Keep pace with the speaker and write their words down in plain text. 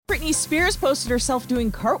Britney Spears posted herself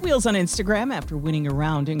doing cartwheels on Instagram after winning a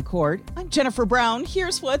round in court. I'm Jennifer Brown.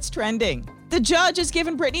 Here's what's trending. The judge has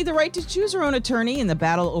given Britney the right to choose her own attorney in the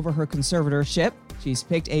battle over her conservatorship. She's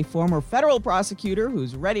picked a former federal prosecutor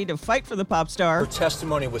who's ready to fight for the pop star. Her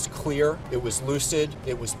testimony was clear, it was lucid,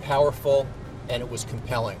 it was powerful, and it was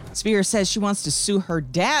compelling. Spears says she wants to sue her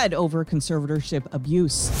dad over conservatorship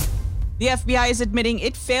abuse. The FBI is admitting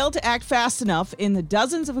it failed to act fast enough in the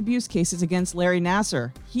dozens of abuse cases against Larry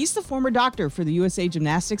Nassar. He's the former doctor for the USA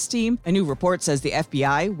gymnastics team. A new report says the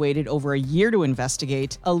FBI waited over a year to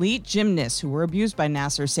investigate. Elite gymnasts who were abused by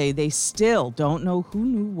Nassar say they still don't know who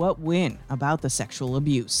knew what when about the sexual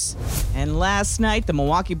abuse. And last night, the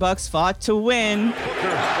Milwaukee Bucks fought to win.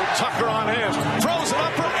 Tucker on him, throws it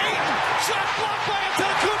up for 8. Shot blocked by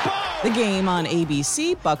Antetokounmpo. The game on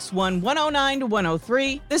ABC, Bucks won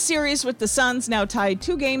 109-103. The series with the Suns now tied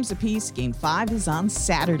 2 games apiece. Game 5 is on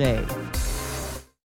Saturday.